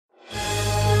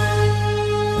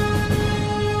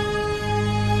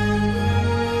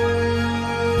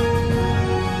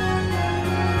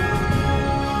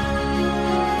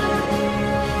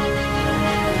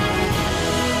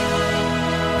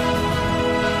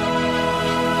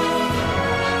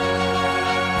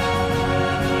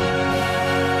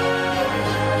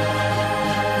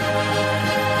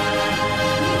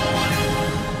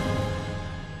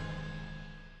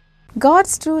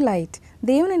God's true light,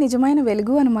 దేవుని నిజమైన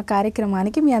వెలుగు అను మా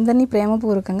కార్యక్రమానికి మీ అందరినీ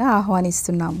ప్రేమపూర్వకంగా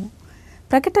ఆహ్వానిస్తున్నాము.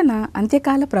 ప్రకటన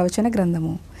అంత్యకాల ప్రవచన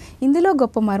గ్రంథము. ఇందులో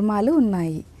గొప్ప మర్మాలు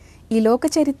ఉన్నాయి. ఈ లోక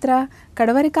చరిత్ర,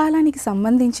 కడవరి కాలానికి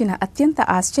సంబంధించిన అత్యంత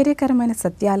ఆశ్చర్యకరమైన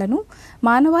సత్యాలను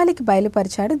మానవాళికి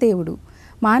బయలుపరిచాడు దేవుడు.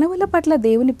 మానవుల పట్ల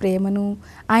దేవుని ప్రేమను,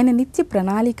 ఆయన నిత్య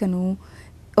ప్రణాళికను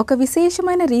ఒక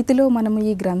విశేషమైన రీతిలో మనము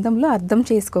ఈ గ్రంథంలో అర్థం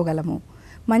చేసుకోగలము.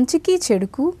 మంచికి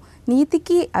చెడుకు,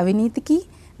 నీతికి అవినీతికి,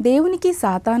 దేవునికి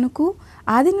సాతానుకు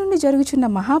ఆది నుండి జరుగుచున్న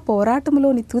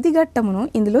మహాపోరాటములోని తుదిఘట్టమును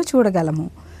ఇందులో చూడగలము.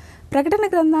 ప్రకటన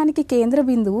గ్రంథానికి కేంద్ర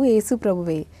బిందువు యేసు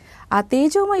ప్రభువే. ఆ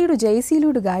తేజోమయుడు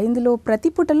జయశీలుడుగా ఇందులో ప్రతి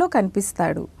పుటలో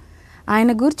కనిపిస్తాడు.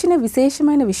 ఆయన గూర్చిన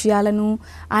విశేషమైన విషయాలను,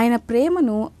 ఆయన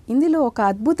ప్రేమను ఇందులో ఒక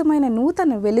అద్భుతమైన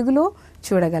నూతన వెలుగులో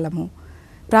చూడగలము.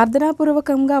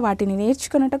 ప్రార్థనాపూర్వకంగా వాటిని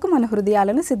నేర్చుకున్నటకు మన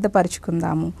హృదయాలను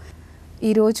సిద్ధపరచుకుందాము.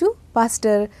 ఈరోజు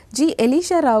పాస్టర్ జి.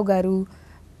 ఎలీషా రావు గారు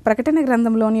ప్రకటన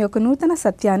గ్రంథంలోని ఒక నూతన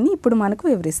సత్యాన్ని ఇప్పుడు మనకు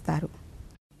వివరిస్తారు.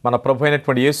 మన ప్రభు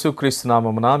అయినటువంటి యేసుక్రీస్తు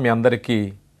నామమున మీ అందరికీ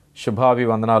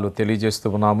శుభాభివందనాలు తెలియజేస్తూ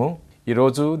ఉన్నాము.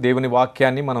 ఈరోజు దేవుని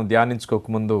వాక్యాన్ని మనం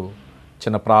ధ్యానించుకోకముందు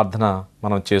చిన్న ప్రార్థన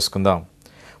మనం చేసుకుందాం.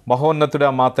 మహోన్నతుడా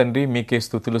మా తండ్రి, మీకే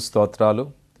స్తుతులు స్తోత్రాలు.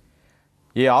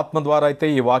 ఏ ఆత్మ ద్వారా అయితే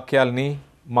ఈ వాక్యాలని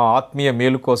మా ఆత్మీయ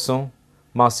మేలు కోసం,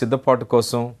 మా సిద్ధపాటు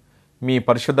కోసం మీ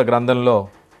పరిశుద్ధ గ్రంథంలో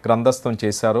గ్రంథస్థం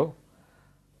చేశారో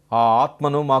ఆ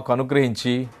ఆత్మను మాకు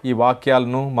అనుగ్రహించి ఈ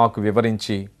వాక్యాలను మాకు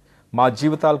వివరించి మా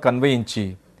జీవితాలకు అన్వయించి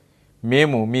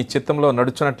మేము మీ చిత్తంలో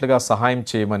నడుచున్నట్లుగా సహాయం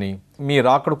చేయమని, మీ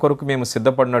రాకడ కొరకు మేము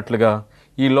సిద్ధపడినట్లుగా,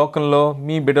 ఈ లోకంలో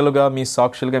మీ బిడ్డలుగా, మీ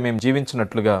సాక్షులుగా మేము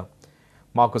జీవించినట్లుగా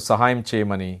మాకు సహాయం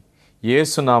చేయమని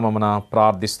యేసునామమున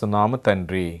ప్రార్థిస్తున్నాము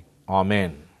తండ్రి,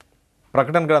 ఆమెన్.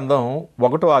 ప్రకటన గ్రంథం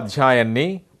 1వ అధ్యాయాన్ని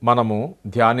మనము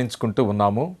ధ్యానించుకుంటూ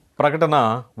ఉన్నాము. ప్రకటన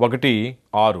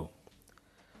 1:6.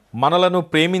 మనలను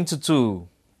ప్రేమించుచు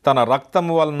తన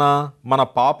రక్తము వలన మన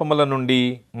పాపముల నుండి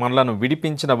మనలను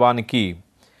విడిపించిన వానికి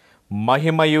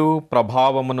మహిమయు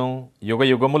ప్రభావమును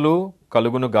యుగయుగములు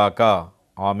కలుగునుగాక,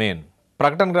 ఆమెన్.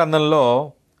 ప్రకటన గ్రంథంలో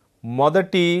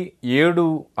మొదటి 7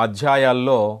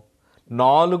 అధ్యాయాల్లో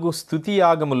 4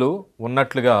 స్తుతియాగములు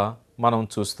ఉన్నట్లుగా మనం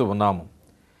చూస్తూ ఉన్నాము.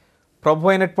 ప్రభు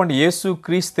అయినటువంటి యేసు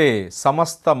క్రీస్తే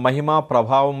సమస్త మహిమా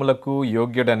ప్రభావములకు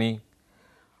యోగ్యుడని,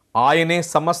 ఆయనే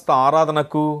సమస్త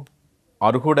ఆరాధనకు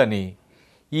అర్హుడని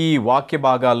ఈ వాక్య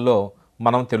భాగాల్లో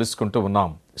మనం తెలుసుకుంటూ ఉన్నాం.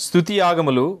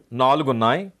 స్తుతియాగములు 4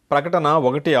 ఉన్నాయి. ప్రకటన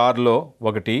 1:6లో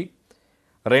 1,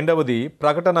 రెండవది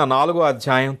ప్రకటన 4వ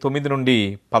అధ్యాయం 9 నుండి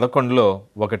 11లో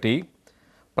 1,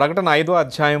 ప్రకటన 5వ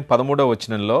అధ్యాయం 13వ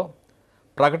వచనంలో,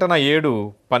 ప్రకటన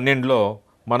 7:12లో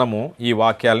మనము ఈ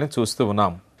వాక్యాలని చూస్తూ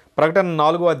ఉన్నాం. ప్రకటన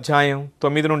 4వ అధ్యాయం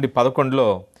 9 నుండి 11లో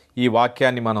ఈ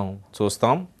వాక్యాన్ని మనం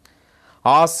చూస్తాం.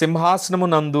 ఆ సింహాసనము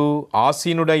నందు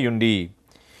ఆసీనుడై ఉండి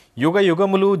యుగ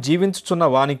యుగములు జీవించుచున్న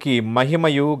వానికి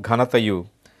మహిమయు ఘనతయు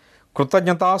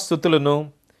కృతజ్ఞతాస్తుతులను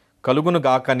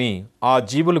కలుగునుగాకని ఆ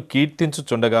జీవులు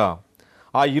కీర్తించుచుండగా,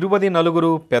 ఆ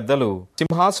 24 పెద్దలు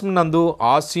సింహాసనం నందు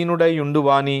ఆసీనుడై ఉండు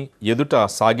వాని ఎదుట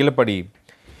సాగిలపడి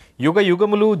యుగ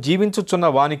యుగములు జీవించుచున్న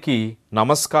వానికి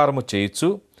నమస్కారము చేయుచు,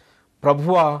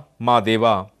 ప్రభువా మా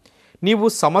దేవా, నీవు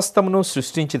సమస్తమును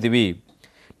సృష్టించితివి,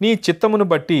 నీ చిత్తమును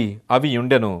బట్టి అవి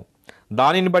ఉండెను,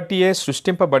 దానిని బట్టియే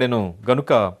సృష్టింపబడెను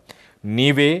గనుక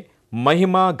నీవే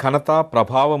మహిమ ఘనత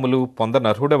ప్రభావములు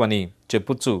పొందనర్హుడవని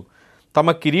చెప్పుచు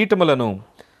తమ కిరీటములను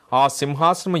ఆ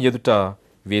సింహాసనము ఎదుట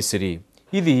వేసిరి.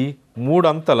 ఇది 3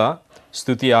 అంతల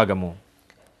స్తుతియాగము.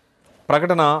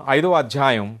 ప్రకటన 5వ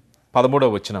అధ్యాయం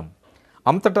 13వ వచనం.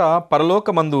 అంతటా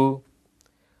పరలోకమందు,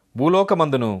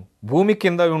 భూలోకమందును, భూమి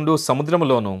కింద ఉండు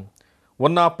సముద్రములోను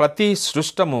ఉన్న ప్రతి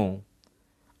సృష్టము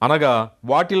అనగా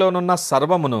వాటిలోనున్న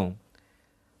సర్వమును,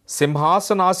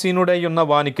 సింహాసనాసీనుడై ఉన్న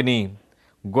వానికిని,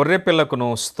 గొర్రెపిల్లకును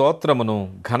స్తోత్రమును,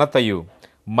 ఘనతయు,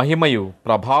 మహిమయు,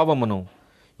 ప్రభావమును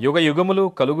యుగ యుగములు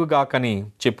కలుగుగాకని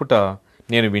చెప్పుట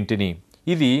నేను వింటిని.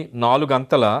 ఇది 4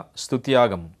 అంతల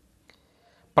స్తుతియాగం.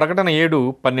 ప్రకటన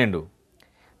 7:12.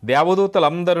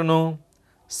 దేవదూతలందరూ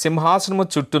సింహాసనము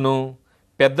చుట్టూను,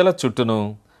 పెద్దల చుట్టూను,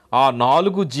 ఆ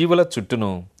 4 జీవుల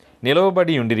చుట్టూను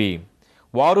నిలవబడి ఉండిరి.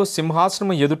 వారు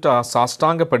సింహాసనము ఎదుట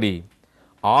సాష్టాంగపడి,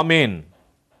 ఆమెన్,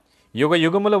 యుగ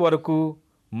యుగముల వరకు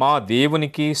మా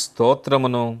దేవునికి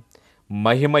స్తోత్రమును,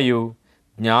 మహిమయు,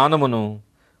 జ్ఞానమును,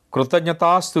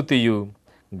 కృతజ్ఞతాస్తుతియు,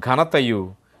 ఘనతయు,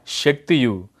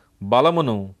 శక్తియు,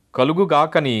 బలమును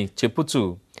కలుగుగాకని చెప్పుచు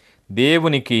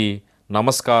దేవునికి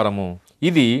నమస్కారము.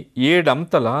 ఇది 7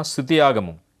 అంతల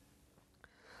స్తుతియాగము.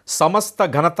 సమస్త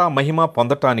ఘనత మహిమ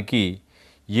పొందటానికి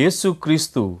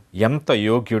యేసుక్రీస్తు ఎంత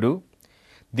యోగ్యుడు!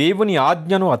 దేవుని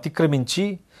ఆజ్ఞను అతిక్రమించి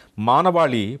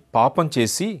మానవాళి పాపం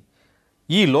చేసి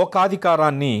ఈ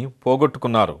లోకాధికారాన్ని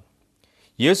పోగొట్టుకున్నారు.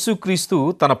 యేసుక్రీస్తు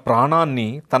తన ప్రాణాన్ని,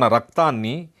 తన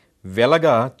రక్తాన్ని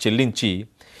వెలగా చెల్లించి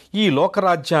ఈ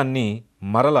లోకరాజ్యాన్ని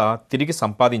మరలా తిరిగి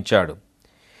సంపాదించాడు.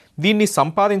 దీన్ని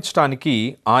సంపాదించటానికి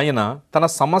ఆయన తన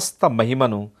సమస్త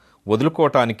మహిమను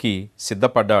వదులుకోవటానికి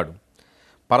సిద్ధపడ్డాడు.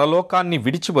 పరలోకాన్ని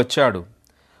విడిచి వచ్చాడు,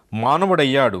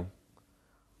 మానవుడయ్యాడు.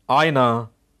 ఆయన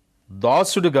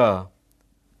దాసుడుగా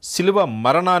శిలువ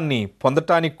మరణాన్ని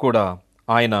పొందటానికి కూడా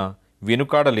ఆయన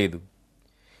వెనుకాడలేదు.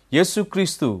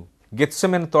 యేసుక్రీస్తు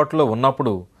గెత్సెమనే తోటలో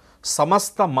ఉన్నప్పుడు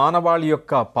సమస్త మానవాళి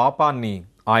యొక్క పాపాన్ని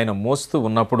ఆయన మోస్తూ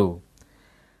ఉన్నప్పుడు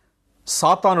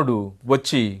సాతానుడు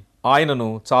వచ్చి ఆయనను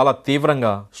చాలా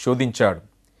తీవ్రంగా శోధించాడు.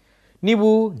 నీవు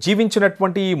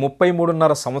జీవించినటువంటి ఈ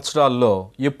 33.5 సంవత్సరాల్లో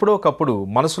ఎప్పుడోకప్పుడు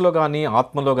మనసులో కానీ,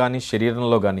 ఆత్మలో కానీ,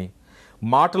 శరీరంలో కానీ,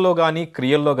 మాటలో కానీ,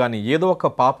 క్రియల్లో కానీ ఏదో ఒక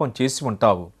పాపం చేసి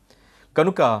ఉంటావు.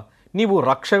 కనుక నీవు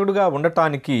రక్షకుడుగా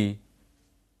ఉండటానికి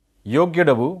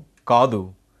యోగ్యుడవు కాదు.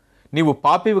 నీవు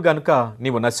పాపివి గనుక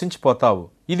నీవు నశించిపోతావు.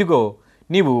 ఇదిగో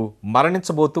నీవు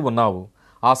మరణించబోతూ ఉన్నావు,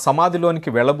 ఆ సమాధిలోనికి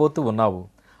వెళ్ళబోతూ ఉన్నావు.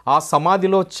 ఆ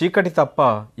సమాధిలో చీకటి తప్ప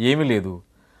ఏమీ లేదు.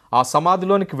 ఆ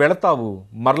సమాధిలోనికి వెళతావు,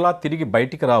 మరలా తిరిగి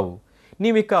బయటికి రావు.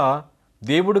 నీవిక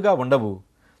దేవుడుగా ఉండవు.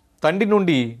 తండ్రి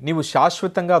నుండి నీవు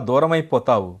శాశ్వతంగా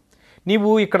దూరమైపోతావు.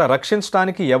 నీవు ఇక్కడ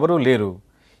రక్షించడానికి ఎవరూ లేరు.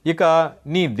 ఇక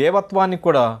నీ దేవత్వాన్ని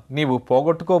కూడా నీవు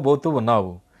పోగొట్టుకోబోతూ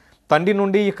ఉన్నావు. తండ్రి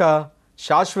నుండి ఇక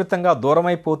శాశ్వతంగా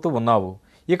దూరమైపోతూ ఉన్నావు.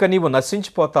 ఇక నీవు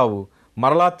నశించిపోతావు,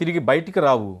 మరలా తిరిగి బయటికి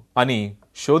రావు అని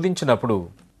శోధించినప్పుడు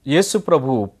యేసు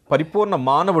ప్రభువు పరిపూర్ణ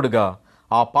మానవుడిగా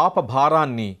ఆ పాప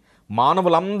భారాన్ని,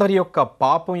 మానవులందరి యొక్క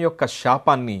పాపం యొక్క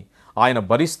శాపాన్ని ఆయన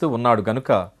భరిస్తూ ఉన్నాడు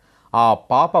గనుక ఆ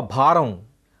పాప భారం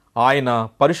ఆయన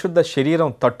పరిశుద్ధ శరీరం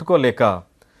తట్టుకోలేక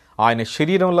ఆయన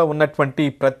శరీరంలో ఉన్నటువంటి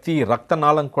ప్రతి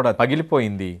రక్తనాళం కూడా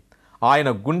పగిలిపోయింది. ఆయన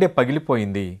గుండె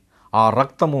పగిలిపోయింది. ఆ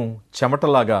రక్తము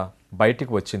చెమటలాగా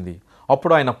బయటికి వచ్చింది.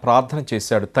 అప్పుడు ఆయన ప్రార్థన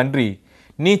చేశాడు, తండ్రి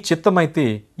నీ చిత్తమైతే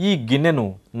ఈ గిన్నెను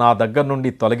నా దగ్గర నుండి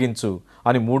తొలగించు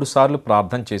అని 3 సార్లు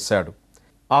ప్రార్థన చేశాడు.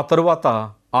 ఆ తరువాత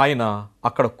ఆయన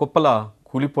అక్కడ కుప్పలా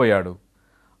కూలిపోయాడు.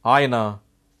 ఆయన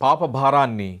పాప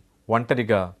భారాన్ని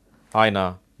ఒంటరిగా ఆయన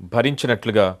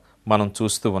భరించినట్లుగా మనం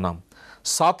చూస్తూ ఉన్నాం.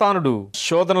 సాతానుడు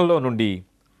శోధనలో నుండి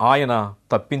ఆయన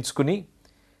తప్పించుకుని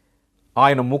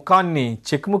ఆయన ముఖాన్ని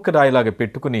చెకుముక్కి రాయిలాగా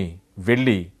పెట్టుకుని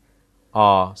వెళ్ళి ఆ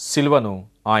సిలువను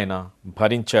ఆయన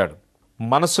భరించాడు.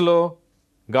 మనసులో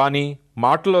కానీ,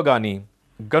 మాటలో కానీ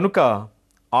గనుక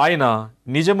ఆయన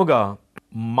నిజముగా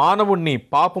మానవుణ్ణి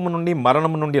పాపము నుండి,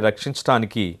 మరణము నుండి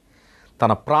రక్షించటానికి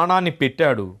తన ప్రాణాన్ని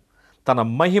పెట్టాడు. తన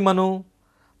మహిమను,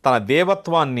 తన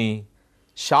దేవత్వాన్ని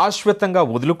శాశ్వతంగా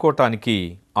వదులుకోవటానికి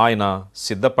ఆయన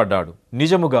సిద్ధపడ్డాడు.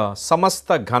 నిజముగా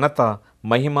సమస్త ఘనత,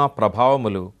 మహిమ,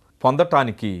 ప్రభావములు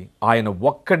పొందటానికి ఆయన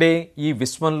ఒక్కడే ఈ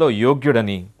విశ్వంలో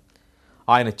యోగ్యుడని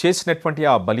ఆయన చేసినటువంటి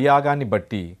ఆ బలియాగాన్ని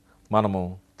బట్టి మనము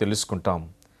తెలుసుకుంటాం.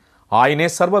 ఆయనే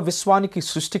సర్వ విశ్వానికి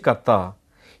సృష్టికర్త.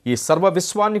 ఈ సర్వ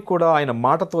విశ్వాన్ని కూడా ఆయన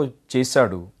మాటతో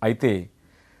చేశాడు. అయితే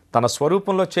తన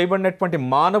స్వరూపంలో చేయబడినటువంటి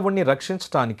మానవుణ్ణి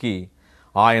రక్షించటానికి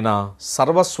ఆయన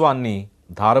సర్వస్వాన్ని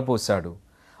ధారపోశాడు.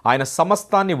 ఆయన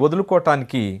సమస్తాన్ని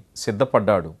వదులుకోవటానికి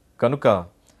సిద్ధపడ్డాడు. కనుక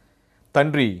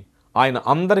తండ్రి ఆయన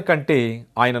అందరికంటే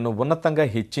ఆయనను ఉన్నతంగా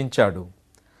హెచ్చించాడు.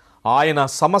 ఆయన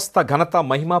సమస్త ఘనత,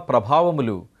 మహిమ,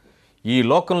 ప్రభావములు ఈ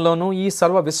లోకంలోనూ ఈ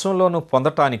సర్వ విశ్వంలోనూ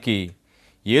పొందటానికి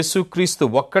యేసుక్రీస్తు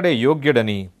ఒక్కడే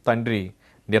యోగ్యుడని తండ్రి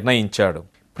నిర్ణయించాడు.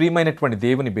 ప్రియమైనటువంటి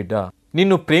దేవుని బిడ్డ,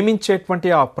 నిన్ను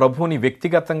ప్రేమించేటువంటి ఆ ప్రభువుని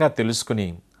వ్యక్తిగతంగా తెలుసుకుని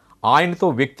ఆయనతో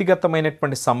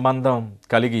వ్యక్తిగతమైనటువంటి సంబంధం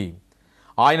కలిగి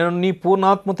ఆయనను నీ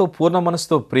పూర్ణాత్మతో, పూర్ణ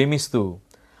మనసుతో ప్రేమిస్తూ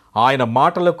ఆయన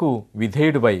మాటలకు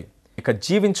విధేయుడివై ఇక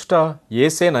జీవించుట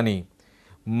యేసేనని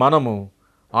మనము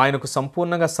ఆయనకు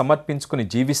సంపూర్ణంగా సమర్పించుకుని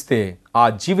జీవిస్తే ఆ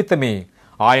జీవితమే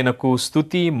ఆయనకు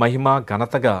స్తుతి, మహిమ,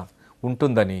 ఘనతగా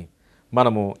ఉంటుందని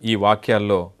మనము ఈ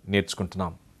వాక్యాల్లో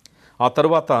నేర్చుకుంటున్నాం. ఆ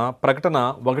తరువాత ప్రకటన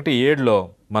 1:7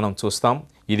 మనం చూస్తాం,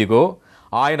 ఇదిగో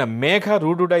ఆయన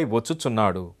మేఘరూఢుడై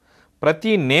వచ్చుచున్నాడు,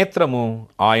 ప్రతి నేత్రము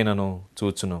ఆయనను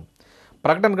చూచును.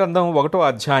 ప్రకటన గ్రంథం 1వ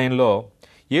అధ్యాయంలో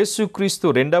యేసుక్రీస్తు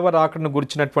 2వ రాకడను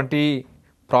గురించినటువంటి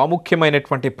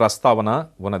ప్రాముఖ్యమైనటువంటి ప్రస్తావన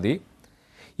ఉన్నది.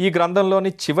 ఈ గ్రంథంలోని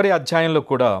చివరి అధ్యాయంలో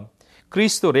కూడా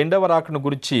క్రీస్తు 2వ రాకడను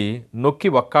గురించి నొక్కి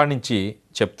వక్కాణించి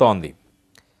చెప్తోంది.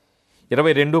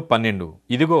 22:12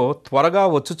 ఇదిగో త్వరగా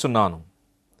వచ్చుచున్నాను.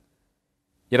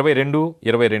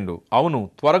 22:22 అవును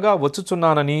త్వరగా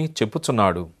వచ్చుచున్నానని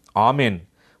చెప్పుచున్నాడు. ఆమెన్.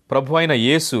 ప్రభు అయిన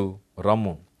యేసు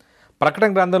రమ్ము. ప్రకటన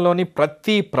గ్రంథంలోని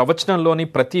ప్రతి ప్రవచనంలోని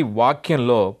ప్రతి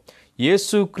వాక్యంలో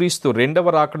యేసుక్రీస్తు 2వ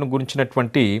రాకడను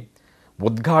గురించినటువంటి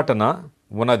ఉద్ఘాటన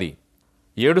ఉన్నది.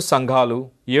 7 సంఘాలు,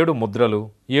 7 ముద్రలు,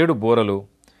 7 బూరలు,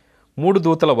 3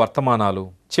 దూతల వర్తమానాలు,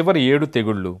 చివరి 7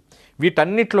 తెగుళ్ళు,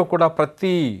 వీటన్నిటిలో కూడా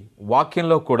ప్రతి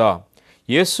వాక్యంలో కూడా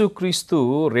యేసుక్రీస్తు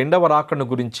రెండవ రాకడ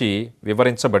గురించి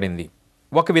వివరించబడింది.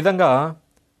 ఒక విధంగా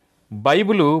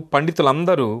బైబిలు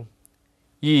పండితులందరూ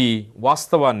ఈ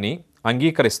వాస్తవాన్ని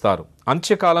అంగీకరిస్తారు.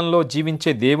 అంత్యకాలంలో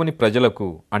జీవించే దేవుని ప్రజలకు,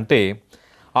 అంటే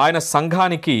ఆయన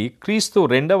సంఘానికి క్రీస్తు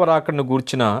రెండవ రాకడను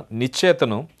గూర్చిన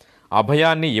నిశ్చయతను,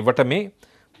 అభయాన్ని ఇవ్వటమే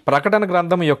ప్రకటన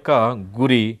గ్రంథం యొక్క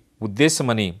గురి,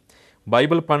 ఉద్దేశమని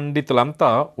బైబిల్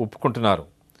పండితులంతా ఒప్పుకుంటున్నారు.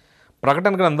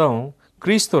 ప్రకటన గ్రంథం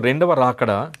క్రీస్తు రెండవ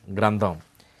రాకడ గ్రంథం.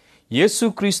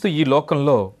 యేసుక్రీస్తు ఈ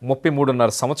లోకంలో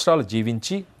 33.5 సంవత్సరాలు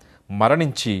జీవించి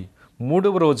మరణించి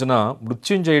 3వ రోజున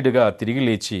మృత్యుంజయుడిగా తిరిగి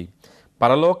లేచి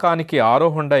పరలోకానికి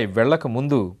ఆరోహణై వెళ్ళక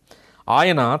ముందు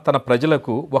ఆయన తన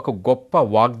ప్రజలకు ఒక గొప్ప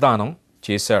వాగ్దానం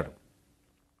చేశాడు.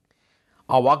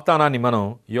 ఆ వాగ్దానాన్ని మనం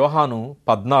యోహాను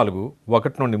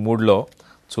 14:1-3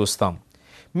 చూస్తాం.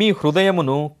 మీ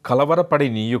హృదయమును కలవరపడి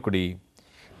నీయుకుడి,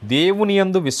 దేవుని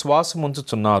యందు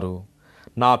విశ్వాసముంచుచున్నారు.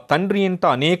 నా తండ్రి ఇంట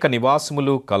అనేక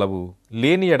నివాసములు కలవు,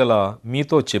 లేని ఎడల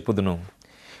మీతో చెప్పుదును.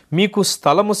 మీకు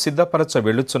స్థలము సిద్ధపరచ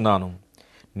వెళ్ళుచున్నాను.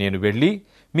 నేను వెళ్ళి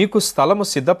మీకు స్థలము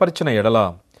సిద్ధపరిచిన ఎడల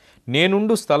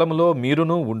నేనుండు స్థలములో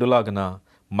మీరును ఉండులాగన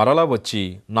మరలా వచ్చి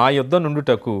నా యొద్ద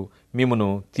నుండుటకు మిమ్మును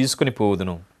తీసుకుని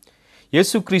పోవుదును.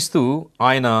 యేసుక్రీస్తు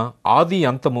ఆయన ఆది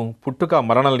అంతము, పుట్టుక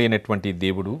మరణం లేనటువంటి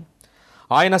దేవుడు.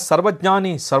 ఆయన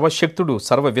సర్వజ్ఞాని, సర్వశక్తుడు,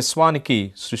 సర్వ విశ్వానికి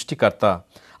సృష్టికర్త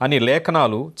అని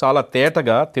లేఖనాలు చాలా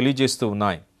తేటగా తెలియజేస్తూ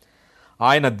ఉన్నాయి.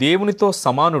 ఆయన దేవునితో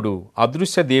సమానుడు,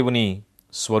 అదృశ్య దేవుని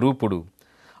స్వరూపుడు.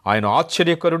 ఆయన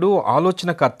ఆశ్చర్యకరుడు,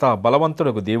 ఆలోచనకర్త,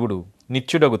 బలవంతుడగు దేవుడు,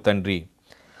 నిత్యుడగు తండ్రి.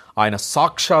 ఆయన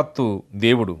సాక్షాత్తు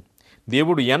దేవుడు.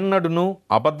 దేవుడు ఎన్నడును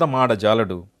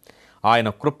అబద్ధమాడజాలడు. ఆయన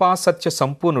కృపాసత్య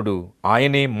సంపూర్ణుడు.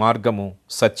 ఆయనే మార్గము,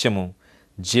 సత్యము,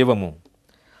 జీవము.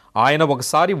 ఆయన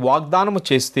ఒకసారి వాగ్దానము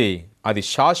చేస్తే అది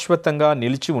శాశ్వతంగా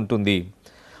నిలిచి ఉంటుంది.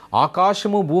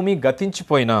 ఆకాశము భూమి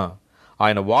గతించిపోయినా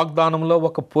ఆయన వాగ్దానంలో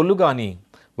ఒక పొల్లు కానీ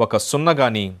ఒక సున్న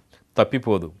కానీ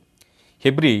తప్పిపోదు.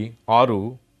 హెబ్రీ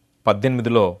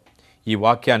 6:18 ఈ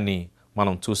వాక్యాన్ని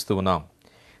మనం చూస్తూ ఉన్నాం.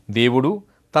 దేవుడు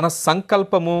తన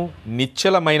సంకల్పము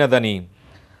నిశ్చలమైనదని,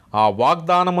 ఆ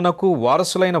వాగ్దానమునకు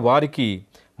వారసులైన వారికి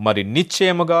మరి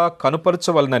నిశ్చయముగా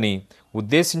కనుపరచవలనని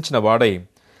ఉద్దేశించిన వాడై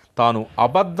తాను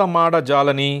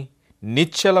అబద్ధమాడజాలని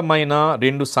నిశ్చలమైన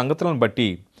 2 సంగతులను బట్టి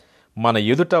మన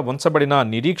ఎదుట ఉంచబడిన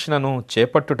నిరీక్షణను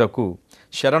చేపట్టుటకు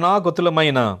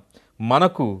శరణాగతులమైన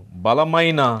మనకు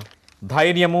బలమైన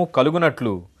ధైర్యము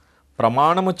కలుగునట్లు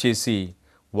ప్రమాణము చేసి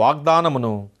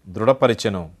వాగ్దానమును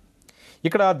దృఢపరిచెను.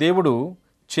 ఇక్కడ దేవుడు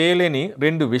చేయలేని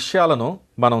 2 విషయాలను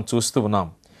మనం చూస్తూ ఉన్నాం.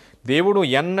 దేవుడు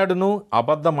ఎన్నడూనూ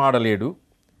అబద్ధమాడలేడు.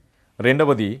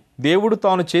 రెండవది, దేవుడు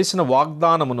తాను చేసిన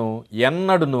వాగ్దానమును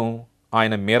ఎన్నడూనూ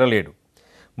ఆయన మీరలేడు.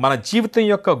 మన జీవితం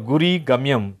యొక్క గురి,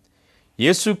 గమ్యం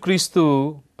యేసుక్రీస్తు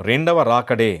రెండవ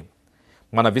రాకడే.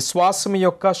 మన విశ్వాసం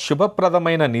యొక్క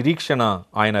శుభప్రదమైన నిరీక్షణ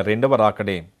ఆయన రెండవ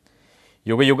రాకడే.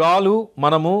 యుగయుగాలు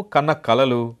మనము కన్న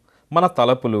కలలు, మన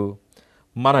తలపులు,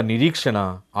 మన నిరీక్షణ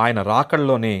ఆయన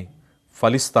రాకడలోనే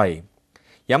ఫలిస్తాయి.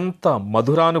 ఎంత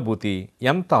మధురానుభూతి,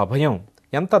 ఎంత అభయం,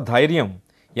 ఎంత ధైర్యం,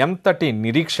 ఎంతటి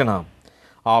నిరీక్షణ!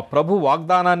 ఆ ప్రభు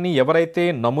వాగ్దానాన్ని ఎవరైతే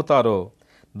నమ్ముతారో,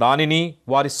 దానిని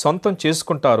వారి సొంతం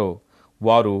చేసుకుంటారో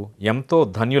వారు ఎంతో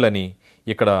ధన్యులని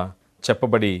ఇక్కడ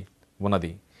చెప్పబడి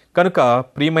ఉన్నది. కనుక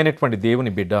ప్రియమైనటువంటి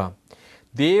దేవుని బిడ్డ,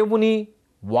 దేవుని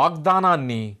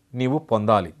వాగ్దానాన్ని నీవు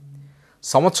పొందాలి.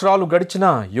 సంవత్సరాలు గడిచినా,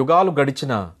 యుగాలు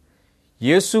గడిచినా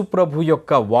యేసు ప్రభు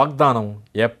యొక్క వాగ్దానం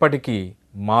ఎప్పటికీ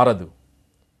మారదు.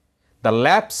 The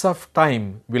lapse of time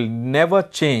will never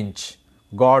change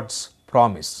God's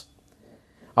promise.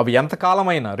 అవి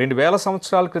ఎంతకాలమైనా 2000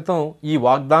 సంవత్సరాల క్రితం ఈ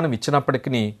వాగ్దానం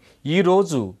ఇచ్చినప్పటికీ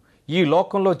ఈరోజు ఈ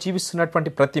లోకంలో జీవిస్తున్నటువంటి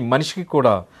ప్రతి మనిషికి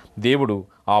కూడా దేవుడు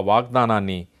ఆ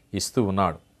వాగ్దానాన్ని ఇస్తూ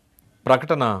ఉన్నాడు.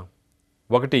 ప్రకటన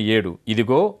 1:7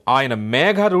 ఇదిగో ఆయన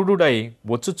మేఘరూఢుడై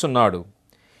వచ్చుచున్నాడు.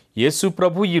 యేసు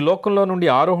ప్రభు ఈ లోకంలో నుండి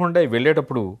ఆరోహణై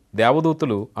వెళ్ళేటప్పుడు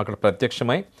దేవదూతలు అక్కడ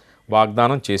ప్రత్యక్షమై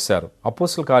వాగ్దానం చేశారు.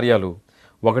 అపోస్తల కార్యాలు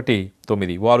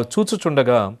 1:9 వారు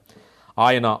చూచుచుండగా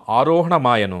ఆయన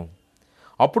ఆరోహణమాయను.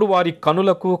 అప్పుడు వారి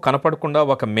కనులకు కనపడకుండా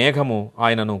ఒక మేఘము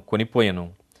ఆయనను కొనిపోయెను.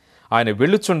 ఆయన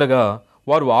వెళ్ళుచుండగా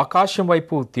వారు ఆకాశం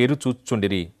వైపు తేరు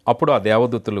చూచుచుండిరి. అప్పుడు ఆ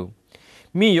దేవదూతలు,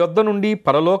 మీ యొద్ద నుండి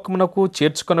పరలోకమునకు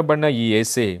చేర్చుకొనబడిన ఈ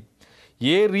యేసే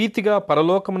ఏ రీతిగా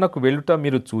పరలోకమునకు వెళ్ళుట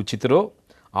మీరు చూచితిరో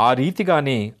ఆ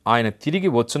రీతిగానే ఆయన తిరిగి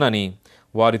వచ్చునని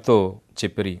వారితో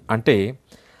చెప్పిరి. అంటే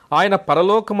ఆయన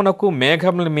పరలోకమునకు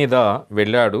మేఘముల మీద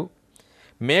వెళ్ళాడు.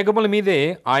 మేఘముల మీదే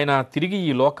ఆయన తిరిగి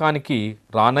ఈ లోకానికి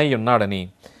రానై ఉన్నాడని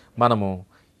మనము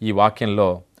ఈ వాక్యంలో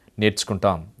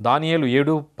నేర్చుకుంటాం. దానియేలు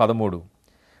 7:13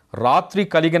 రాత్రి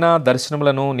కలిగిన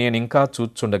దర్శనములను నేనింకా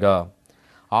చూచుండగా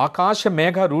ఆకాశ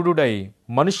మేఘ రూఢుడై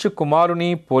మనుష్య కుమారుని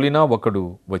పోలిన ఒకడు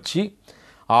వచ్చి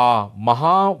ఆ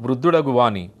మహావృద్ధుడగు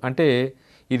వాని, అంటే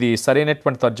ఇది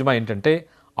సరైనటువంటి తర్జుమా ఏంటంటే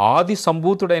ఆది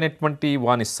సంభూతుడైనటువంటి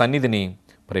వాని సన్నిధిని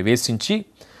ప్రవేశించి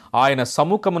ఆయన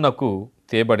సముఖమునకు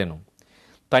తేబడెను.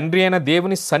 తండ్రి అయిన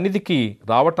దేవుని సన్నిధికి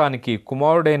రావటానికి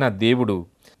కుమారుడైన దేవుడు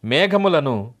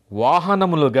మేఘములను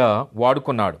వాహనములుగా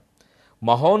వాడుకున్నాడు.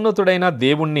 మహోన్నతుడైన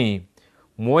దేవుణ్ణి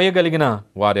మోయగలిగిన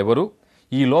వారెవరు?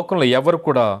 ఈ లోకంలో ఎవరు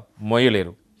కూడా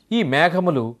మోయలేరు. ఈ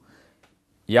మేఘములు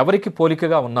ఎవరికి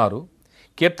పోలికగా ఉన్నారు?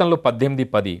 కీర్తనలు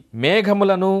 18:10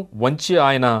 మేఘములను వంచి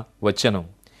ఆయన వచ్చెను,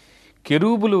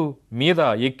 కెరూబులు మీద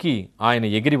ఎక్కి ఆయన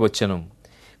ఎగిరి వచ్చెను,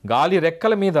 గాలి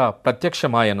రెక్కల మీద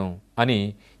ప్రత్యక్షమాయను అని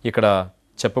ఇక్కడ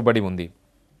చెప్పబడి ఉంది.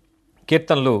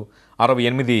 కీర్తనలు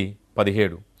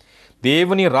 68:17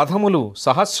 దేవుని రథములు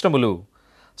సహస్రములు,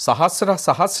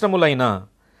 సహస్రములైన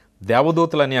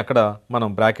దేవదూతలని అక్కడ మనం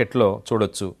బ్రాకెట్లో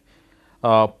చూడొచ్చు.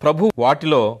 ప్రభు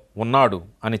వాటిలో ఉన్నాడు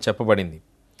అని చెప్పబడింది.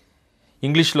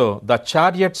 ఇంగ్లీష్లో the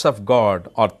chariots of God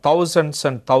are thousands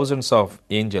and thousands of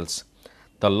angels,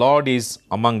 the lord is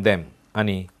among them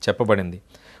అని చెప్పబడింది.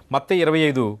 మత్తయి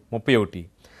 25:31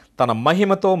 తన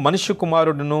మహిమతో మనుష్య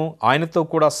కుమారుడును ఆయనతో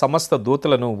కూడా సమస్త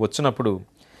దూతలను వచ్చినప్పుడు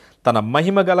తన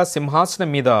మహిమ గల సింహాసనం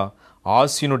మీద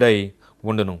ఆసీనుడై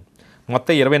ఉండును.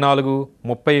 మత్తయి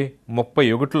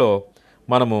 24:30-31లో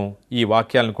మనము ఈ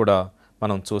వాక్యాలను కూడా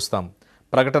మనం చూస్తాం.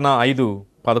 ప్రకటన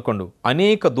 5:11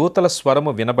 అనేక దూతల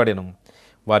స్వరము వినబడెను,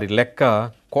 వారి లెక్క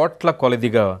కోట్ల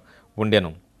కొలదిగా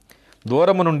ఉండెను.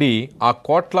 దూరము నుండి ఆ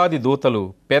కోట్లాది దూతలు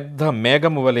పెద్ద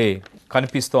మేఘము వలె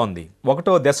కనిపిస్తోంది.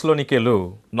 1 దెస్సలోనికేలు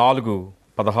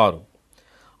 4:16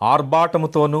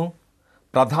 ఆర్భాటముతోనూ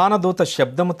ప్రధాన దూత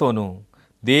శబ్దముతోనూ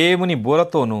దేవుని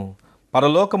బూరతోనూ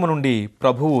పరలోకము నుండి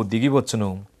ప్రభువు దిగివచ్చును.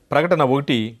 ప్రకటన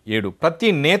 1:7 ప్రతి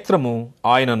నేత్రము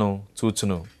ఆయనను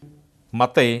చూచును.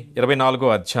 మత్తయి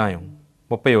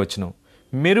 24:30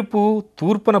 మెరుపు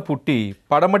తూర్పున పుట్టి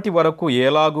పడమటి వరకు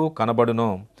ఎలాగూ కనబడునో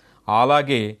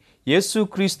అలాగే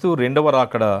యేసుక్రీస్తు రెండవ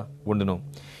రాకడ ఉండును.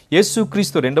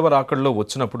 యేసుక్రీస్తు రెండవ రాకడలో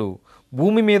వచ్చినప్పుడు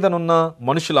భూమి మీదనున్న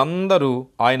మనుషులందరూ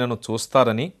ఆయనను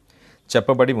చూస్తారని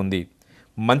చెప్పబడి ఉంది.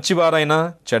 మంచివారైనా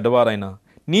చెడ్డవారైనా,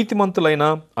 నీతిమంతులైనా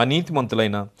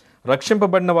అనీతిమంతులైనా,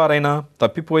 రక్షింపబడిన వారైనా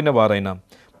తప్పిపోయిన వారైనా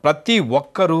ప్రతి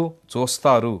ఒక్కరూ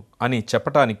చూస్తారు అని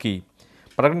చెప్పటానికి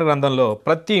ప్రకటన గ్రంథంలో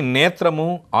ప్రతి నేత్రము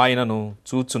ఆయనను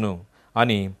చూచును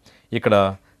అని ఇక్కడ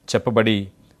చెప్పబడి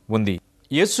ఉంది.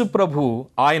 యేసు ప్రభు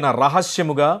ఆయన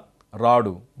రహస్యముగా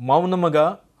రాడు, మౌనముగా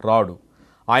రాడు.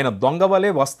 ఆయన దొంగ వలె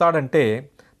వస్తాడంటే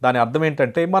దాని అర్థం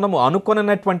ఏంటంటే మనము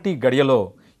అనుకున్నటువంటి గడియలో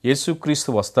యేసుక్రీస్తు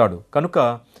వస్తాడు కనుక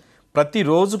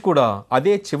ప్రతిరోజు కూడా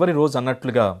అదే చివరి రోజు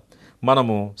అన్నట్లుగా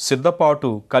మనము సిద్ధపాటు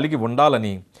కలిగి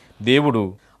ఉండాలని దేవుడు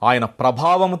ఆయన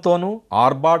ప్రభావముతోనూ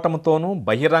ఆర్భాటముతోనూ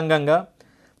బహిరంగంగా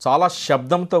చాలా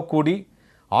శబ్దంతో కూడి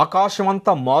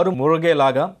ఆకాశమంతా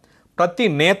మారుమూరగేలాగా ప్రతి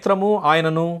నేత్రము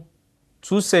ఆయనను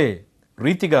చూసే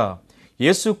రీతిగా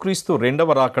యేసుక్రీస్తు రెండవ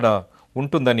రాకడ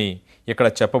ఉంటుందని ఇక్కడ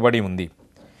చెప్పబడి ఉంది.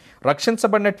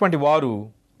 రక్షించబడినటువంటి వారు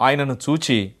ఆయనను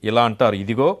చూచి ఇలా అంటారు,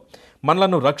 ఇదిగో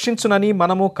మనలను రక్షించునని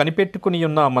మనము కనిపెట్టుకుని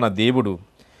ఉన్న మన దేవుడు,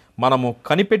 మనము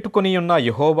కనిపెట్టుకుని ఉన్న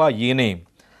యెహోవా ఈయనే,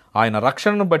 ఆయన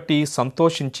రక్షణను బట్టి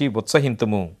సంతోషించి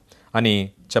ఉత్సహింతుము అని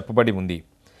చెప్పబడి ఉంది.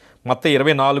 మత్తయి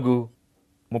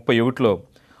 24:31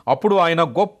 అప్పుడు ఆయన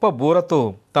గొప్ప బూరతో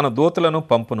తన దూతలను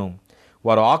పంపును,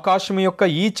 వారు ఆకాశం యొక్క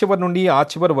ఈ చివరి నుండి ఆ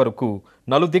చివరి వరకు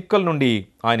నలుదిక్కల నుండి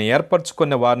ఆయన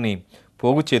ఏర్పరచుకున్న వారిని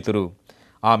పోగు చేతురు.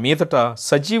 ఆ మీదట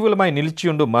సజీవులమై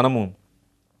నిలిచియుండు మనము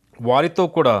వారితో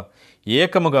కూడా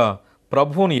ఏకముగా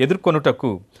ప్రభువుని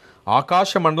ఎదుర్కొనుటకు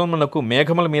ఆకాశ మండలమునకు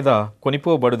మేఘముల మీద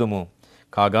కొనిపోబడుదుము.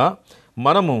 కాగా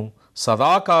మనము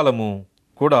సదాకాలము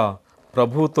కూడా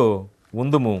ప్రభువుతో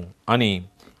ఉందుము అని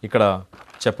ఇక్కడ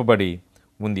చెప్పబడి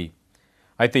ఉంది.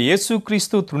 అయితే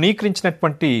యేసుక్రీస్తు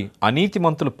తృణీకరించినటువంటి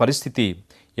అనీతిమంతుల పరిస్థితి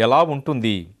ఎలా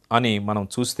ఉంటుంది అని మనం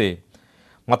చూస్తే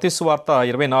మత్తయి సువార్త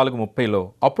 24:30లో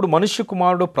అప్పుడు మనుష్య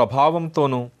కుమారుడు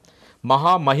ప్రభావంతోనూ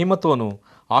మహామహిమతోనూ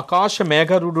ఆకాశ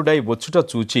మేఘరూఢుడై వచ్చుట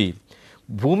చూచి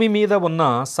భూమి మీద ఉన్న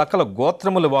సకల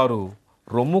గోత్రముల వారు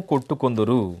రొమ్ము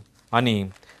కొట్టుకొందురు అని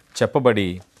చెప్పబడి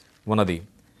ఉన్నది.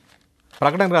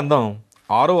 ప్రకటన గ్రంథం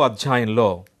 6వ అధ్యాయంలో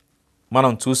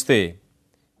మనం చూస్తే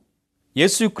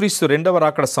యేసుక్రీస్తు రెండవ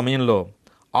రాకడ సమయంలో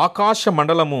ఆకాశ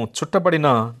మండలము చుట్టబడిన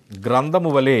గ్రంథము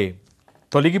వలె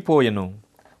తొలగిపోయెను,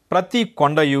 ప్రతి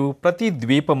కొండయు ప్రతి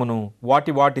ద్వీపమును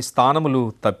వాటి వాటి స్థానములు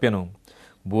తప్పెను,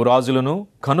 భూరాజులను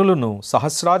ఘనులను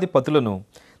సహస్రాధిపతులను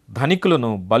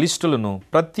ధనికులను బలిష్ఠులను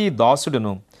ప్రతి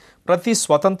దాసుడును ప్రతి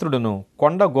స్వతంత్రుడును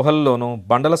కొండ గుహల్లోనూ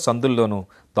బండల సందుల్లోనూ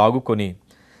దాగుకొని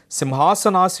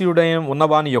సింహాసనాసీయుడై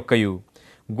ఉన్నవాని యొక్కయు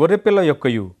గొర్రెపిల్ల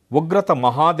యొక్కయు ఉగ్రత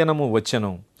మహాదినము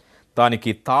వచ్చెను,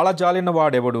 దానికి తాళజాలిన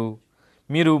వాడెవడు,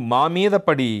 మీరు మా మీద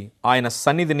పడి ఆయన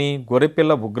సన్నిధిని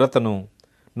గొర్రెపిల్ల ఉగ్రతను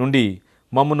నుండి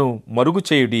మమ్మను మరుగు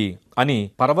చేయుడి అని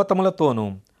పర్వతములతోనూ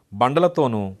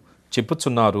బండలతోనూ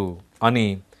చెప్పుచున్నారు అని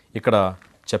ఇక్కడ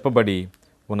చెప్పబడి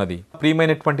ఉన్నది.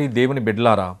 ప్రియమైనటువంటి దేవుని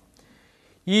బిడ్డలారా,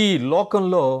 ఈ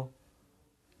లోకంలో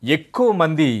ఎక్కువ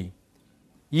మంది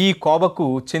ఈ కోవకు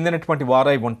చెందినటువంటి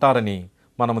వారై ఉంటారని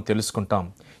మనము తెలుసుకుంటాం.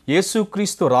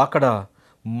 యేసుక్రీస్తు రాకడ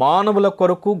మానవుల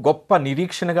కొరకు గొప్ప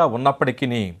నిరీక్షణగా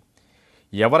ఉన్నప్పటికీ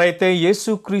ఎవరైతే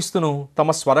యేసుక్రీస్తును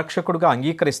తమ స్వరక్షకుడుగా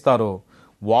అంగీకరిస్తారో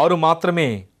వారు మాత్రమే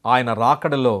ఆయన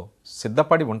రాకడలో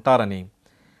సిద్ధపడి ఉంటారని,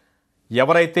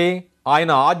 ఎవరైతే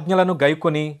ఆయన ఆజ్ఞలను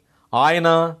గైకొని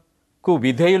ఆయనకు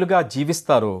విధేయులుగా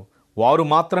జీవిస్తారో వారు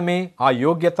మాత్రమే ఆ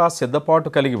యోగ్యత సిద్ధపాటు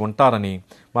కలిగి ఉంటారని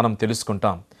మనం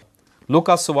తెలుసుకుంటాం.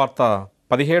 లూకాసు వార్త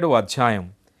 17వ అధ్యాయం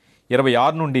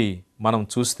 26 నుండి మనం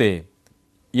చూస్తే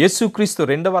యేసుక్రీస్తు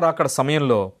రెండవ రాకడ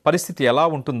సమయంలో పరిస్థితి ఎలా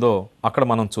ఉంటుందో అక్కడ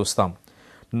మనం చూస్తాం.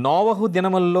 నోవహు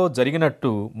దినములలో జరిగినట్టు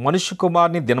మనుష్య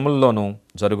కుమారుని దినముల్లోనూ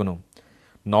జరుగును.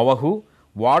 నోవహు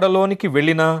వాడలోనికి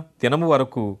వెళ్ళిన దినము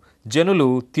వరకు జనులు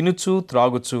తినుచు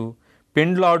త్రాగుచు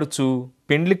పెండ్లాడుచు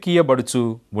పెండ్లికీయబడుచు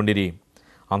ఉండిరి.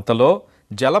 అంతలో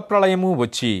జలప్రళయము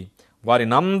వచ్చి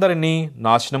వారినందరినీ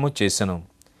నాశనము చేసెను.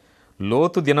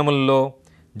 లోతు దినములలో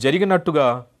జరిగినట్టుగా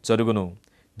జరుగును.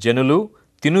 జనులు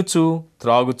తినుచు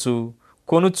త్రాగుచు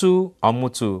కొనుచు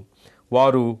అమ్ముచు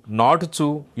వారు నాటుచు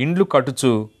ఇండ్లు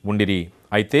కట్టుచు ఉండిరి.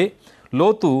 అయితే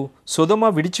లోతు సొదొమ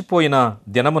విడిచిపోయిన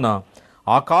దినమున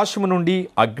ఆకాశము నుండి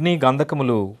అగ్ని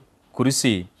గంధకములు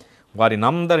కురిసి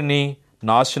వారినందరినీ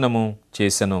నాశనము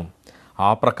చేసెను.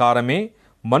 ఆ ప్రకారమే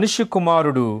మనుష్య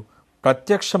కుమారుడు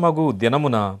ప్రత్యక్షమగు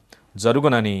దినమున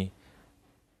జరుగునని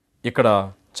ఇక్కడ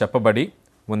చెప్పబడి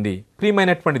ఉంది.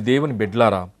 ప్రియమైనటువంటి దేవుని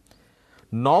బిడ్డలారా,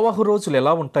 నోవహు రోజులు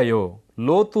ఎలా ఉంటాయో,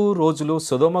 లోతు రోజులు,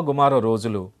 సొదొమ గుమార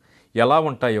రోజులు ఎలా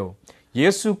ఉంటాయో,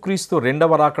 యేసుక్రీస్తు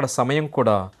రెండవ రాకడ సమయం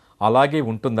కూడా అలాగే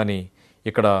ఉంటుందని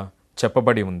ఇక్కడ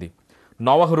చెప్పబడి ఉంది.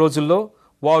 నోవహు రోజుల్లో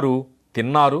వారు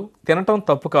తిన్నారు, తినటం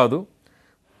తప్పు కాదు.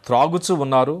 త్రాగుచూ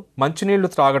ఉన్నారు, మంచినీళ్లు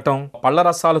త్రాగటం, పళ్ళ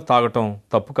రసాలు తాగటం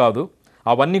తప్పు కాదు.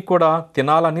 అవన్నీ కూడా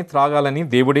తినాలని త్రాగాలని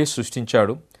దేవుడే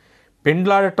సృష్టించాడు.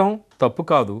 పెండ్లాడటం తప్పు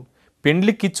కాదు,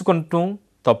 పెండ్లికిచ్చుకుంటం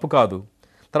తప్పు కాదు.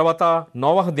 తర్వాత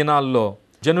నోవహు దినాల్లో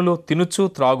జనులు తినుచు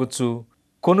త్రాగుచు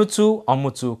కొనుచు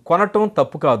అమ్ముచు, కొనటం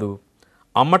తప్పు కాదు,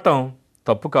 అమ్మటం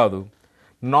తప్పు కాదు,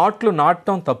 నాట్లు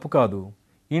నాటడం తప్పు కాదు,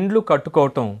 ఇండ్లు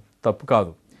కట్టుకోవటం తప్పు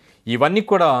కాదు. ఇవన్నీ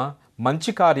కూడా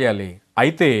మంచి కార్యాలే.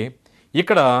 అయితే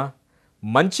ఇక్కడ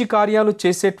మంచి కార్యాలు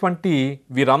చేసేటువంటి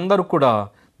వీరందరూ కూడా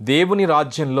దేవుని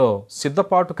రాజ్యంలో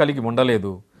సిద్ధపాటు కలిగి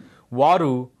ఉండలేదు,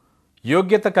 వారు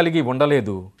యోగ్యత కలిగి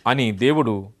ఉండలేదు అని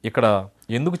దేవుడు ఇక్కడ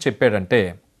ఎందుకు చెప్పాడంటే,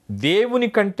 దేవుని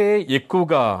కంటే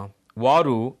ఎక్కువగా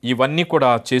వారు ఇవన్నీ కూడా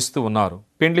చేస్తూ ఉన్నారు.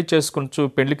 పెండ్లి చేసుకొనచ్చు,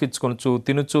 పెండ్లికిచ్చుకొనచ్చు,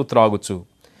 తినుచు త్రాగుచు.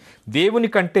 దేవుని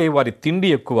కంటే వారి తిండి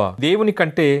ఎక్కువ, దేవుని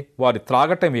కంటే వారి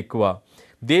త్రాగటం ఎక్కువ,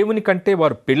 దేవుని కంటే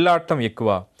వారు పెళ్ళాడటం ఎక్కువ,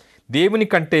 దేవుని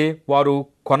కంటే వారు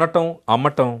కొనటం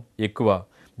అమ్మటం ఎక్కువ,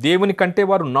 దేవుని కంటే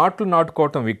వారు నాట్లు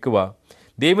నాటుకోవటం ఎక్కువ,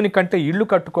 దేవుని కంటే ఇళ్ళు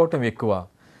కట్టుకోవటం ఎక్కువ,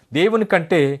 దేవుని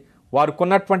కంటే వారు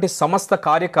కొన్నటువంటి సమస్త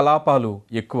కార్యకలాపాలు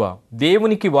ఎక్కువ.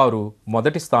 దేవునికి వారు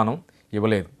మొదటి స్థానం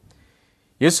ఇవ్వలేదు.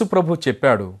 యేసు ప్రభు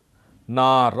చెప్పాడు, నా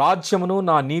రాజ్యమును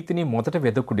నా నీతిని మొదట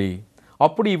వెదకుడి,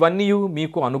 అప్పుడు ఇవన్నీ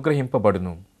మీకు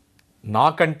అనుగ్రహింపబడును.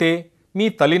 నాకంటే మీ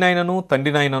తల్లినైనను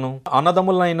తండ్రినైనను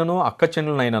అన్నదమ్ములనైనను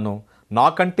అక్కచెల్లెలనైనను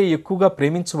నాకంటే ఎక్కువగా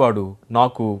ప్రేమించువాడు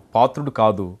నాకు పాత్రుడు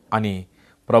కాదు అని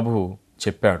ప్రభువు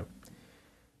చెప్పాడు.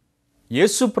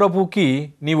 యేసు ప్రభుకి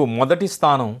నీవు మొదటి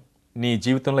స్థానం నీ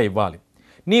జీవితంలో ఇవ్వాలి.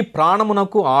 నీ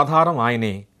ప్రాణమునకు ఆధారం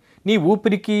ఆయనే, నీ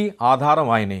ఊపిరికి ఆధారం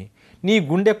ఆయనే, నీ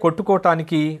గుండె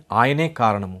కొట్టుకోవటానికి ఆయనే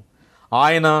కారణము.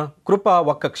 ఆయన కృప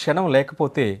ఒక్క క్షణం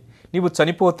లేకపోతే, నీవు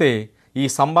చనిపోతే ఈ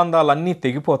సంబంధాలన్నీ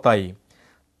తెగిపోతాయి.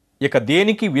 ఇక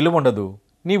దేనికి విలువ ఉండదు,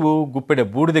 నీవు గుప్పెడ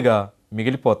బూడిదగా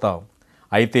మిగిలిపోతావు.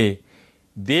 అయితే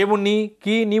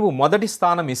దేవునికి నీవు మొదటి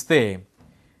స్థానం ఇస్తే,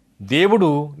 దేవుడు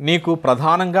నీకు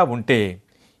ప్రధానంగా ఉంటే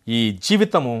ఈ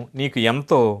జీవితము నీకు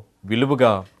ఎంతో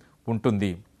విలువగా ఉంటుంది.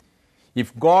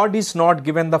 If God is not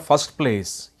given the first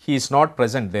place, he is not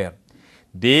present there.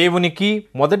 దేవునికి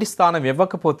మొదటి స్థానం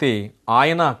ఇవ్వకపోతే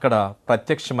ఆయన అక్కడ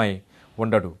ప్రత్యక్షమై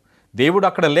ఉండడు. దేవుడు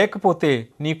అక్కడ లేకపోతే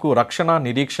నీకు రక్షణ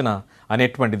నిరీక్షణ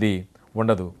అనేటువంటిది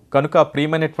ఉండదు. కనుక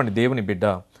ప్రియమైనటువంటి దేవుని బిడ్డ,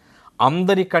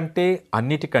 అందరికంటే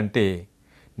అన్నిటికంటే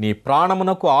నీ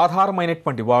ప్రాణమునకు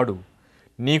ఆధారమైనటువంటి వాడు,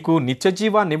 నీకు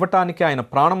నిత్యజీవాన్ని ఇవ్వటానికి ఆయన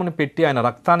ప్రాణమును పెట్టి ఆయన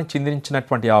రక్తాన్ని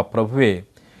చిందించినటువంటి ఆ ప్రభువే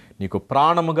నీకు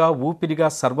ప్రాణముగా ఊపిరిగా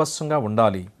సర్వస్వంగా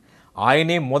ఉండాలి.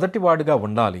 ఆయనే మొదటివాడుగా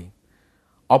ఉండాలి.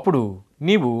 అప్పుడు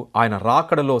నీవు ఆయన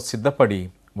రాకడలో సిద్ధపడి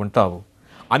ఉంటావు,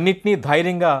 అన్నిటినీ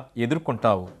ధైర్యంగా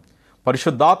ఎదుర్కొంటావు.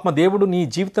 పరిశుద్ధాత్మ దేవుడు నీ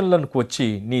జీవితంలోకి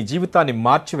వచ్చి నీ జీవితాన్ని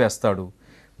మార్చివేస్తాడు.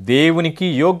 దేవునికి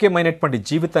యోగ్యమైనటువంటి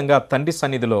జీవితంగా తండ్రి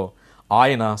సన్నిధిలో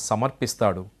ఆయన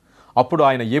సమర్పిస్తాడు. అప్పుడు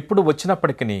ఆయన ఎప్పుడు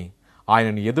వచ్చినప్పటికీ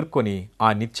ఆయనను ఎదుర్కొని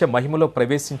ఆ నిత్య మహిమలో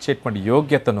ప్రవేశించేటువంటి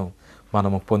యోగ్యతను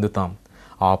మనము పొందుతాం.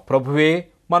 ఆ ప్రభువే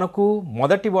మనకు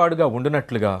మొదటివాడుగా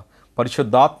ఉండునట్లుగా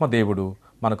పరిశుద్ధాత్మ దేవుడు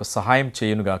మనకు సహాయం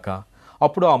చేయునుగాక.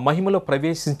 అప్పుడు ఆ మహిమలో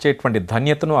ప్రవేశించేటువంటి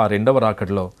ధన్యతను ఆ రెండవ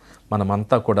రాకడలో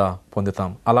మనమంతా కూడా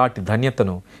పొందుతాం. అలాంటి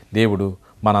ధన్యతను దేవుడు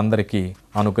మనందరికీ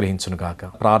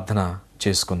అనుగ్రహించునుగాక. ప్రార్థన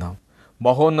చేసుకుందాం.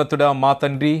 మహోన్నతుడా మా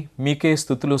తండ్రి, మీకే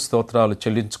స్తుతులు స్తోత్రాలు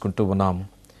చెల్లించుకుంటూ ఉన్నాము.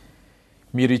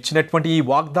 మీరు ఇచ్చినటువంటి ఈ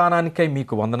వాగ్దానానికై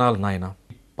మీకు వందనాలు నాయన.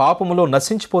 పాపములో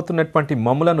నశించిపోతున్నటువంటి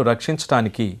మమ్ములను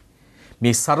రక్షించటానికి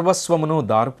మీ సర్వస్వమును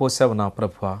దారిపోసావు నా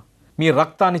ప్రభువా. మీ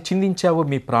రక్తాన్ని చిందించావు,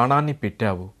 మీ ప్రాణాన్ని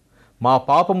పెట్టావు. మా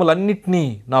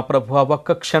పాపములన్నిటినీ నా ప్రభువా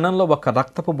ఒక్క క్షణంలో ఒక్క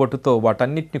రక్తపు బొట్టుతో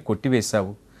వాటన్నిటిని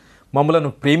కొట్టివేశావు.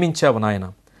 మమ్ములను ప్రేమించావు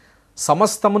నాయన.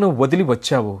 సమస్తమును వదిలి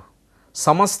వచ్చావు.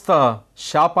 సమస్త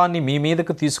శాపాన్ని మీ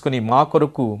మీదకు తీసుకుని మా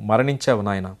కొరకు మరణించావు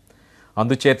నాయన.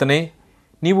 అందుచేతనే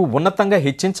నీవు ఉన్నతంగా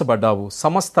హెచ్చించబడ్డావు.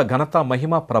 సమస్త ఘనత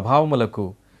మహిమ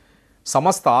ప్రభావములకు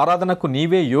సమస్త ఆరాధనకు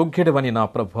నీవే యోగ్యుడవని నా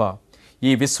ప్రభువా.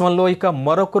 ఈ విశ్వంలో ఇక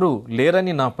మరొకరు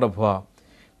లేరని నా ప్రభువా.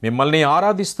 మిమ్మల్ని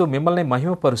ఆరాధిస్తూ మిమ్మల్ని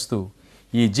మహిమపరుస్తూ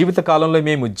ఈ జీవితకాలంలో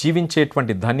మేము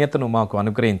జీవించేటువంటి ధన్యతను మాకు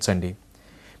అనుగ్రహించండి.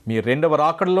 మీ రెండవ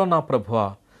రాకడలో నా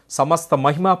ప్రభువా సమస్త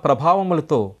మహిమ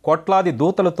ప్రభావములతో కోట్లాది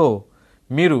దూతలతో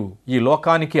మీరు ఈ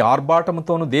లోకానికి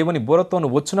ఆర్భాటముతోనూ దేవుని బూరతోనూ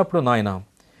వచ్చినప్పుడు నాయన,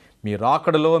 మీ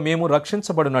రాకడలో మేము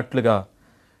రక్షించబడినట్లుగా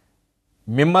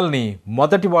మిమ్మల్ని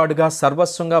మొదటివాడుగా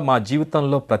సర్వస్వంగా మా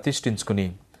జీవితంలో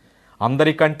ప్రతిష్ఠించుకుని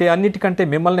అందరికంటే అన్నిటికంటే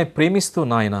మిమ్మల్ని ప్రేమిస్తూ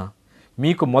నాయన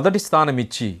మీకు మొదటి స్థానం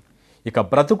ఇచ్చి ఇక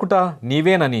బ్రతుకుట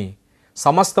నీవేనని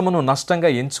సమస్తమును నష్టంగా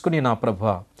ఎంచుకుని నా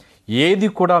ప్రభువా ఏది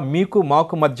కూడా మీకు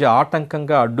మాకు మధ్య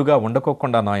ఆటంకంగా అడ్డుగా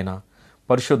ఉండకోకుండా నాయన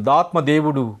పరిశుద్ధాత్మ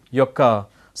దేవుడు యొక్క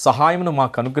సహాయమును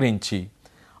మాకు అనుగ్రహించి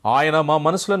ఆయన మా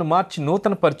మనసులను మార్చి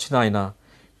నూతనపరిచిన ఆయన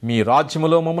మీ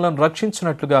రాజ్యములో మమ్మల్ని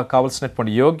రక్షించినట్లుగా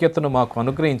కావలసినటువంటి యోగ్యతను మాకు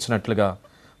అనుగ్రహించినట్లుగా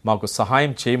మాకు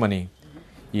సహాయం చేయమని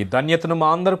ఈ ధన్యతను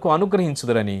మా అందరికీ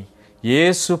అనుగ్రహించుదురని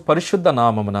యేసు పరిశుద్ధ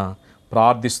నామమున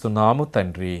ప్రార్థిస్తున్నాము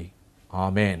తండ్రి.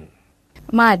 ఆమెన్.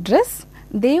 మా అడ్రస్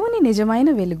దేవుని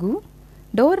నిజమైన వెలుగు,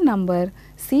 door number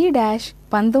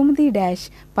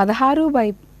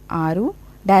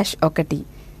C-16-16/6-1,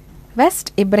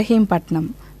 west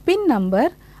Ibrahimpatnam, pin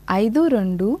number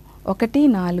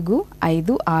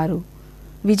 521456,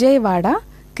 Vijayawada,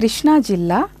 Krishna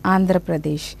జిల్లా,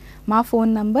 ఆంధ్రప్రదేశ్. మా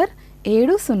phone number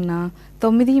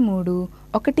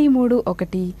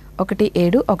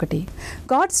 7093131117.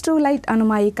 God's true light అను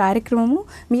మా ఈ కార్యక్రమము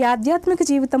మీ ఆధ్యాత్మిక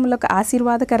జీవితంలోకి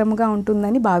ఆశీర్వాదకరముగా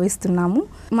ఉంటుందని భావిస్తున్నాము.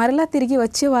 మరలా తిరిగి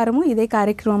వచ్చే వారము ఇదే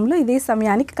కార్యక్రమంలో ఇదే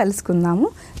సమయానికి కలుసుకుందాము.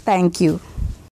 Thank you.